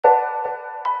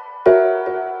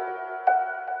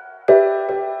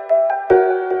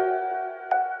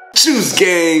Deegotjuice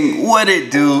gang, what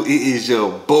it do? It is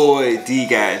your boy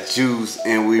Deegotjuice,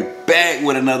 and we're back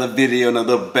with another video,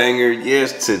 another banger.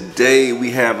 Yes, today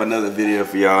we have another video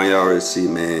for y'all. Y'all already see,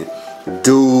 man.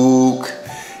 Duke.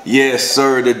 Yes,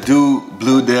 sir, the Duke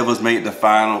Blue Devils made the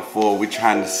Final Four. We're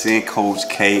trying to send Coach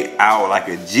K out like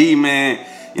a G, man.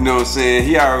 You know what I'm saying?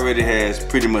 He already has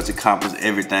pretty much accomplished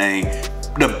everything.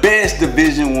 The best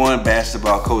Division I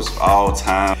basketball coach of all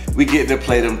time. We get to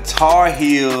play them Tar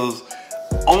Heels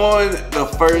on the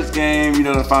first game, you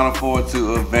know, the Final Four,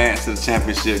 to advance to the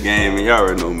championship game. And y'all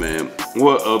already know, man,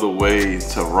 what other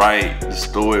ways to write the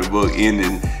storybook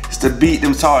ending is to beat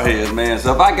them Tar Heels, man.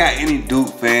 So if I got any Duke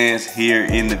fans here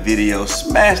in the video,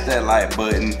 smash that like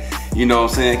button. You know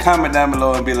what I'm saying? Comment down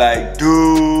below and be like,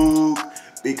 Duke,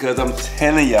 because I'm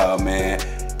telling y'all, man,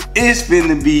 it's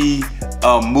finna be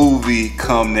a movie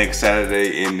come next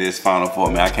Saturday in this Final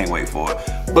Four, man. I can't wait for it.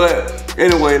 But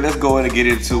anyway, let's go ahead and get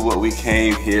into what we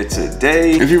came here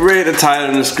today. If you read the title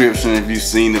and description, if you've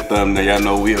seen the thumbnail, y'all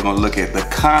know we are gonna look at the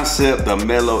concept, the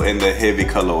mellow, and the heavy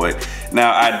colorway.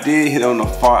 Now, I did hit on the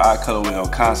far out colorway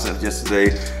on concept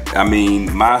yesterday. I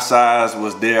mean, my size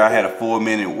was there. I had a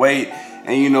 4-minute wait.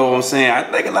 And you know what I'm saying? I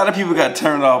think a lot of people got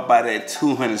turned off by that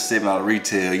 $207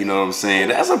 retail, you know what I'm saying?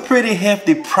 That's a pretty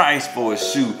hefty price for a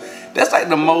shoe. That's like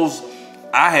the most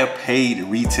I have paid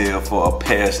retail for a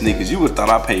pair of sneakers. You would thought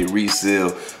I paid resale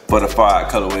for the fire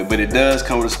colorway, but it does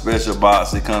come with a special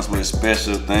box. It comes with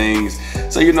special things.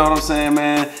 So you know what I'm saying,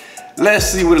 man? Let's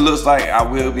see what it looks like. I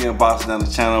will be unboxing on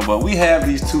the channel, but we have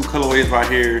these two colorways right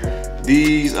here.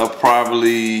 These are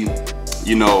probably,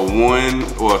 you know, 1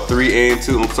 or 3 and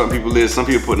 2 on some people list. Some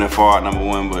people putting that far at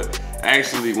 #1, but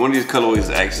actually one of these colorways is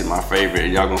actually my favorite,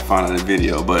 and y'all gonna find it in the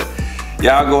video. But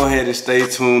y'all go ahead and stay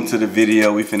tuned to the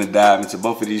video. We finna dive into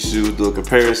both of these shoes, do a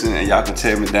comparison, and y'all can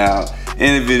tell me down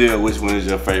in the video which one is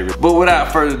your favorite. But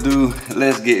without further ado,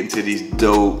 let's get into these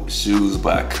dope shoes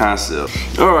by Concept.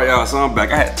 All right, y'all, so I'm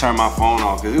back. I had to turn my phone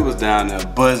off because it was down there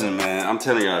buzzing, man. I'm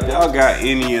telling y'all, if y'all got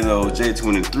any of those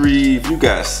J23, if you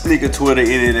got sneaker Twitter,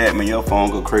 any of that, man, your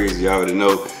phone go crazy. You already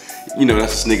know. You know,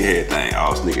 that's a sneakerhead thing.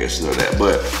 All sneakerheads should know that.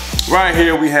 But right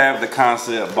here we have the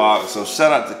Concept box. So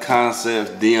shout out to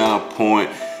Concept, Dion Point.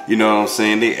 You know what I'm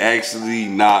saying? They actually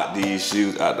knocked these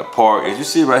shoes out the park. As you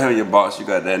see right here in your box, you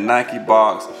got that Nike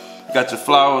box. You got your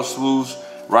flower swoosh.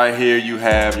 Right here you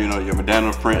have, you know, your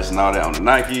Madonna prints and all that on the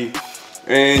Nike.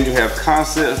 And you have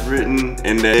Concepts written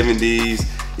in the 70s,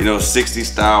 you know, 60s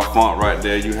style font right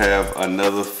there. You have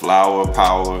another flower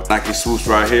power Nike swoosh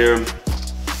right here.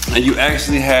 And you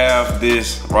actually have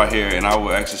this right here, and I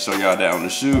will actually show y'all that on the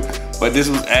shoe. But this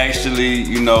was actually,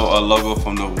 you know, a logo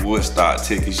from the Woodstock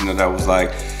tickets. You know, that was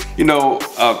like, you know,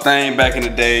 a thing back in the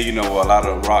day. You know, a lot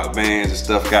of rock bands and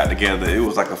stuff got together. It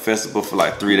was like a festival for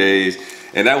like 3 days,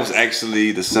 and that was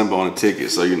actually the symbol on the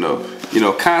ticket. So you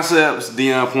know, Concepts,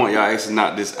 Dion Point, y'all actually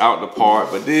knocked this out the park.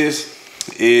 But this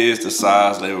is the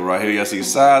size label right here. Y'all see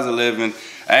size 11.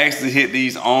 I actually hit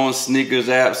these on Sneakers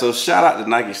app, so shout out to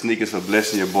Nike Sneakers for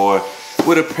blessing your boy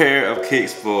with a pair of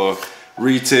kicks for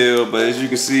retail. But as you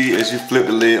can see, as you flip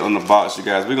the lid on the box, you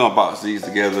guys, we're gonna box these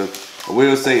together. I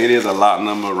will say it is a lot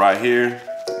number right here,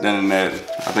 then in that,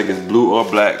 I think it's blue or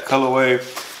black colorway.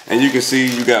 And you can see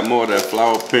you got more of that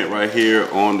flower print right here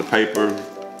on the paper.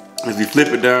 If you flip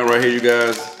it down right here, you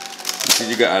guys, you see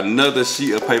you got another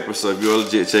sheet of paper. So if you're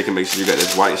legit checking, make sure you got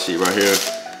this white sheet right here.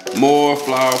 More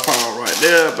flower power right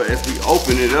there. But as we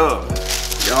open it up,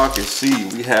 y'all can see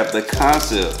we have the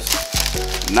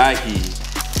Concepts Nike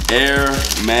Air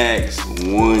Max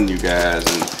 1, you guys.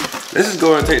 And let's just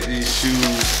go and take these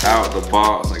shoes out the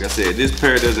box. Like I said, this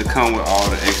pair doesn't come with all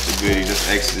the extra goodies. That's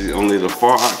actually only the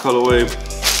far out colorway.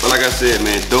 But like I said,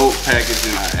 man, dope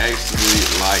packaging. I actually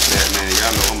like that, man.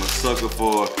 Y'all know I'm a sucker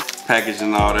for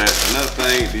packaging and all that. Another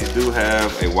thing, these do have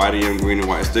a YDM green and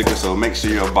white sticker, so make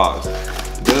sure your box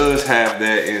does have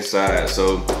that inside.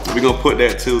 So we're gonna put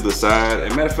that to the side.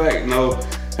 And matter of fact, no,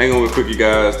 hang on real quick, you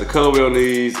guys. The colorway on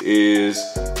these is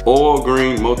oil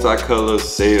green multicolor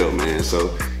sail, man.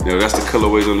 So you know, that's the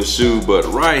colorways on the shoe. But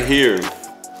right here,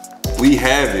 we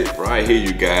have it right here,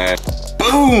 you guys.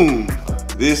 Boom!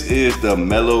 This is the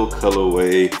Mellow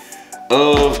colorway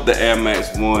of the Air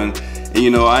Max 1. And you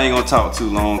know, I ain't gonna talk too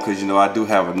long because you know, I do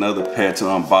have another pair to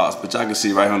unbox. But y'all can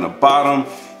see right here on the bottom,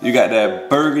 you got that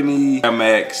burgundy Air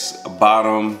Max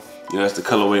bottom. You know, that's the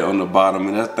colorway on the bottom.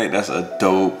 And I think that's a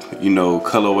dope, you know,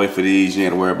 colorway for these. You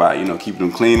ain't gotta worry about, you know, keeping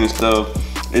them clean and stuff.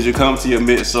 as you come to your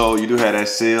midsole, you do have that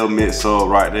seal midsole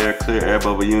right there, clear air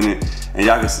bubble unit. And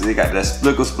y'all can see they got that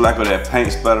splickle splackle, that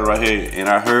paint splatter right here. And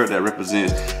I heard that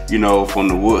represents, you know, from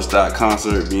the Woodstock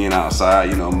concert, being outside,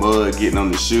 you know, mud getting on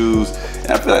the shoes.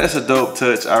 And I feel like that's a dope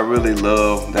touch. I really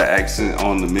love that accent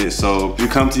on the midsole. You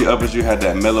come to your uppers, you have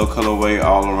that mellow colorway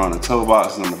all around the toe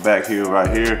box and on the back heel right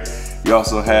here. You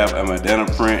also have a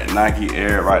bandana print Nike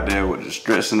Air right there with the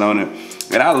stretching on it.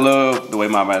 And I love the way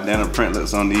my bandana print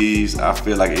looks on these. I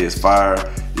feel like it's fire.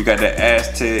 You got that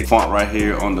Aztec font right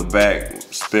here on the back,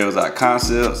 spells out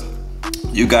concepts.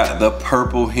 You got the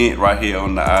purple hint right here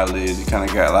on the eyelids. You kind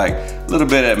of got like a little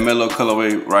bit of that mellow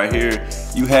colorway right here.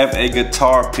 You have a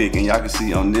guitar pick, and y'all can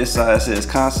see on this side it says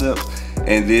concepts,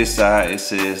 and this side it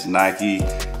says Nike.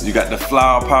 You got the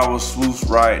flower power swoosh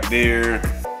right there.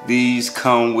 These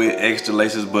come with extra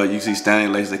laces, but you see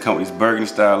standing laces, they come with these burgundy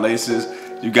style laces.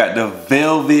 You got the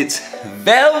velvet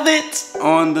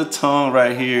on the tongue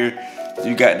right here.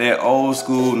 You got that old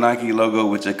school Nike logo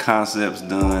with your concepts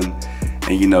done.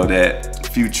 And you know, that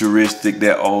futuristic,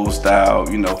 that old style,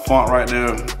 you know, font right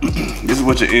there. This is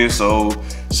what your insole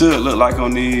should look like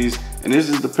on these. And this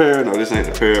is the pair, no, this ain't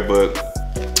the pair, but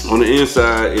on the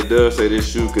inside, it does say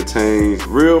this shoe contains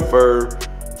real fur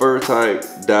type,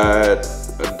 dyed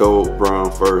adult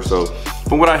brown fur. So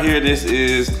from what I hear, this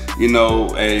is, you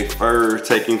know, a fur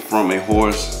taken from a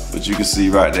horse, but you can see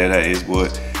right there, that is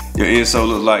what your insole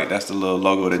look like. That's the little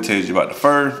logo that tells you about the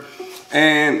fur.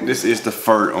 And this is the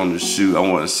fur on the shoe. I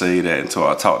want to say that until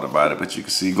I talked about it, but you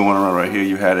can see going around right here,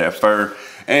 you have that fur.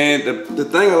 And the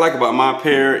thing I like about my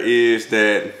pair is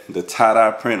that the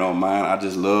tie-dye print on mine, I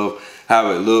just love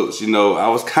how it looks. You know, I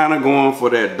was kind of going for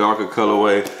that darker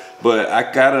colorway, but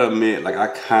I gotta admit, like, I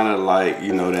kind of like,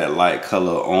 you know, that light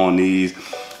color on these.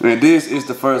 And this is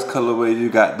the first colorway. You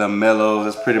got the Mellow.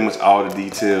 That's pretty much all the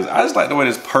details. I just like the way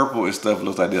this purple and stuff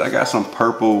looks like this. I got some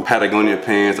purple Patagonia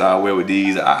pants I'll wear with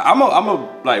these. I'm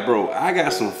like, bro, I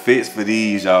got some fits for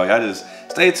these, y'all. Y'all just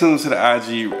stay tuned to the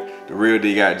IG, the real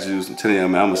Deegotjuice. I'm telling you,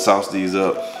 man, I'm gonna sauce these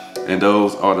up. And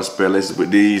those are the spare laces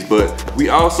with these. But we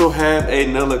also have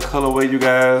another colorway, you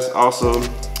guys. Also,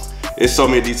 it's so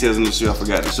many details in the shoe I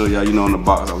forgot to show y'all. You know, in the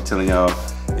box I was telling y'all,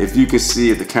 if you can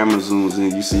see, if the camera zooms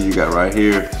in, you see you got right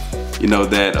here, you know,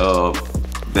 that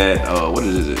what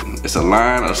is it? It's a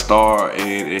line, a star,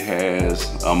 and it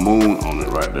has a moon on it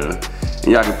right there.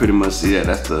 And y'all can pretty much see that.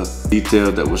 That's the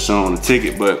detail that was shown on the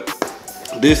ticket. But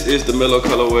this is the Mellow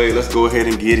colorway. Let's go ahead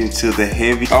and get into the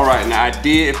heavy. All right, now I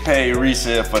did pay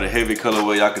resale for the heavy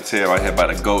colorway. Y'all can tell right here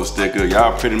by the gold sticker.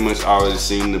 Y'all pretty much already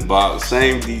seen the box.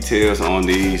 Same details on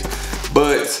these,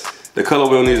 but the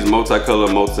colorway on these is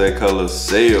multicolor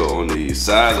sale on these.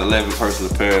 Size 11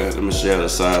 personal pair. Let me show you the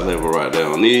size level right there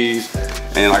on these.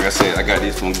 And like I said, I got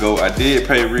these from Go. I did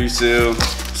pay resale.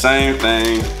 Same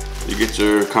thing. You get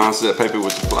your concept paper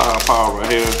with the flower power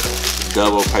right here.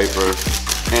 Double paper.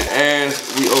 And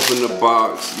as we open the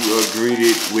box, you are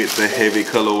greeted with the heavy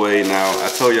colorway. Now, I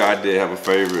told you I did have a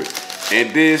favorite.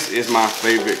 And this is my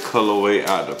favorite colorway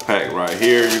out the pack right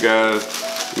here, you guys.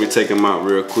 Let me take them out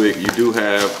real quick. You do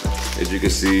have, as you can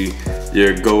see,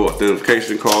 your Go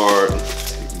authentication card,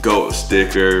 Go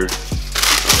sticker.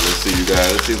 Let's see, you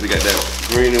guys. Let's see if we got that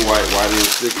green and white whitening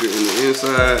sticker in the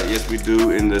inside. Yes, we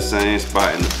do, in the same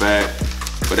spot in the back.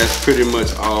 But that's pretty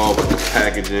much all with the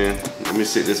packaging. Let me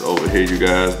sit this over here, you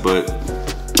guys. But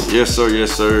yes,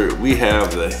 sir, we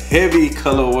have the heavy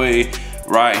colorway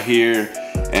right here.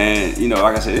 And you know,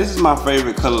 like I said, this is my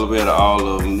favorite colorway out of all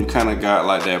of them. You kind of got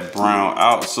like that brown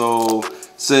outsole,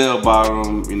 sail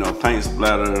bottom, you know, paint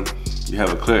splatter. You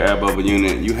have a clear air bubble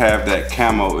unit. You have that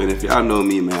camo, and if y'all know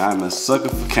me, man, I'm a sucker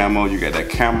for camo. You got that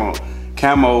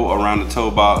camo around the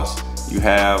toe box. You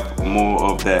have more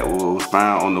of that was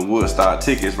found on the Woodstock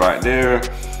tickets right there.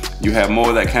 You have more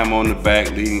of that camo on the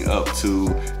back leading up to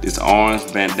this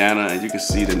orange bandana, and you can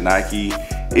see the Nike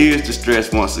is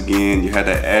distressed once again. You have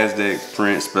that Aztec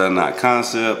print spelling out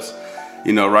concepts.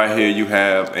 You know, right here you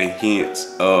have a hint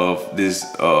of this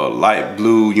light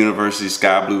blue, university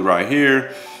sky blue right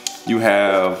here. You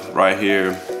have right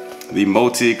here the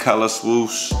multi-color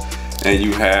swoosh, and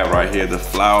you have right here the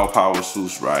flower power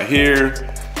swoosh right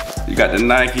here. You got the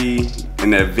Nike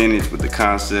and that vintage with the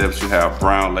concepts. You have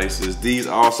brown laces. These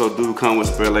also do come with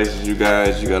spare laces, you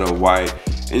guys. You got a white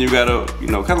and you got a, you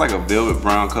know, kind of like a velvet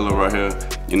brown color right here.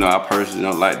 You know, I personally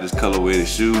don't like this colorway of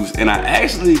shoes, and I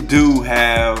actually do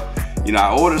have, you know,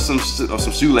 I ordered some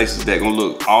shoelaces that gonna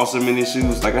look awesome in these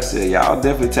shoes. Like I said, y'all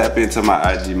definitely tap into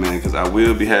my IG, man, because I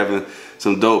will be having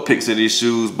some dope pics of these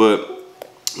shoes. But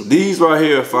these right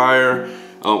here are fire.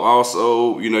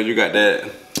 Also, you know, you got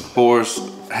that horse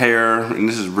hair, and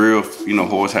this is real, you know,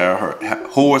 horse hair,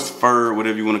 horse fur,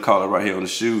 whatever you want to call it, right here on the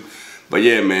shoe. But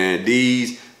yeah, man,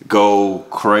 these go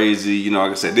crazy. You know,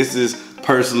 like I said, this is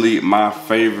personally my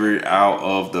favorite out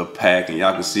of the pack, and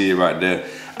y'all can see it right there.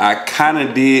 I kind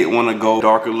of did want to go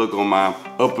darker look on my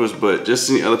uppers, but just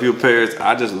seeing other people's pairs,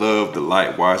 I just love the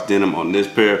light wash denim on this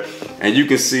pair. And you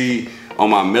can see on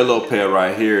my Mellow pair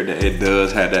right here that it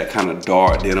does have that kind of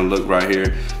dark denim look right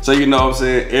here. So you know what I'm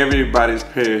saying, everybody's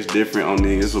pair is different on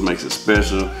these. This is what makes it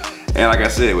special. And like I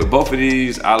said, with both of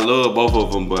these, I love both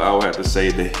of them, but I would have to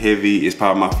say the heavy is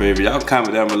probably my favorite. Y'all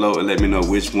comment down below and let me know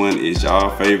which one is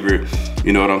y'all favorite.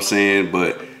 You know what I'm saying?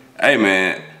 But hey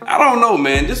man, I don't know,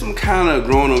 man. This one kind of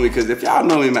growing on me, because if y'all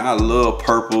know me, man, I love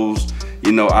purples.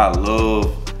 You know, I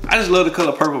just love the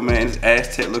color purple, man. This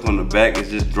Aztec look on the back is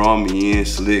just drawing me in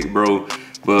slick, bro.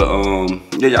 But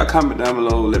yeah, y'all comment down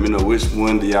below, let me know which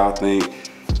one do y'all think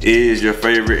is your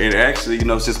favorite. And actually, you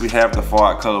know, since we have the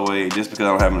far out colorway, just because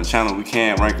I don't have it on the channel, we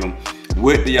can rank them.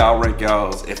 What do y'all rank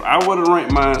y'all's? If I were to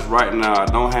rank mine right now, I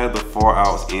don't have the far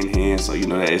outs in hand, so you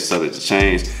know that is subject to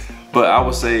change. But I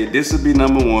would say this would be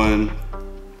number 1,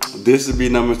 this would be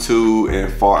number 2,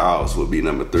 and far outs would be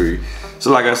number 3.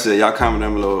 So like I said, y'all comment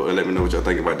down below and let me know what y'all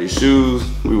think about these shoes.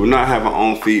 We will not have an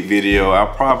on feet video.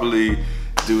 I'll probably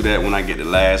do that when I get the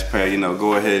last pair. You know,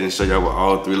 go ahead and show y'all what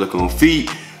all 3 look on feet.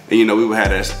 And you know, we will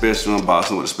have that special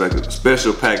unboxing with the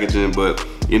special packaging. But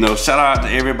you know, shout out to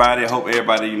everybody. I hope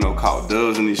everybody, you know, caught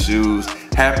dubs in these shoes.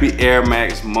 Happy Air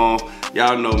Max month.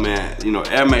 Y'all know, man, you know,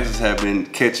 Air Maxes have been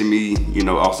catching me, you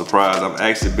know, off surprise. I've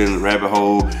actually been in a rabbit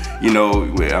hole, you know,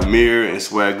 with Amir and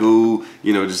Swagoo,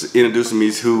 you know, just introducing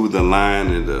me to the line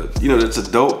and the, you know, it's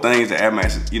a dope things that Air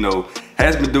Max, you know,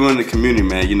 has been doing in the community,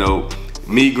 man. You know,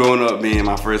 me growing up being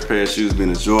my first pair of shoes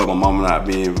being a joy, my mama not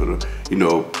being able to, you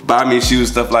know, buy me shoes,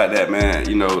 stuff like that, man.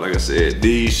 You know, like I said,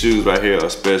 these shoes right here are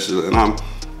special, and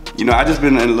you know, I just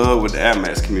been in love with the Air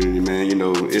Max community, man. You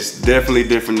know, it's definitely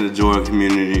different in the Jordan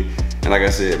community. And like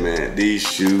I said, man, these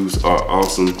shoes are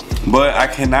awesome. But I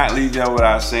cannot leave y'all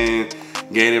without saying,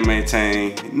 gain and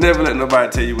maintain. Never let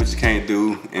nobody tell you what you can't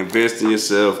do. Invest in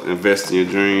yourself, invest in your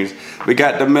dreams. We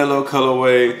got the Mellow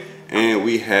colorway, and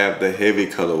we have the heavy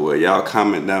colorway. Y'all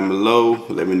comment down below.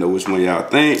 Let me know which one y'all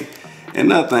think.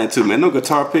 And another thing too, man, no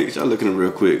guitar picks. Y'all looking at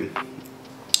real quick.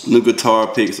 New guitar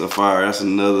picks are fire. That's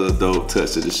another dope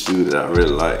touch to the shoe that I really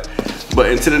like.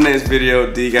 But until the next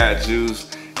video,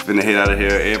 Deegotjuice finna head out of here.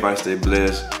 Everybody stay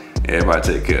blessed. Everybody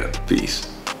take care. Peace.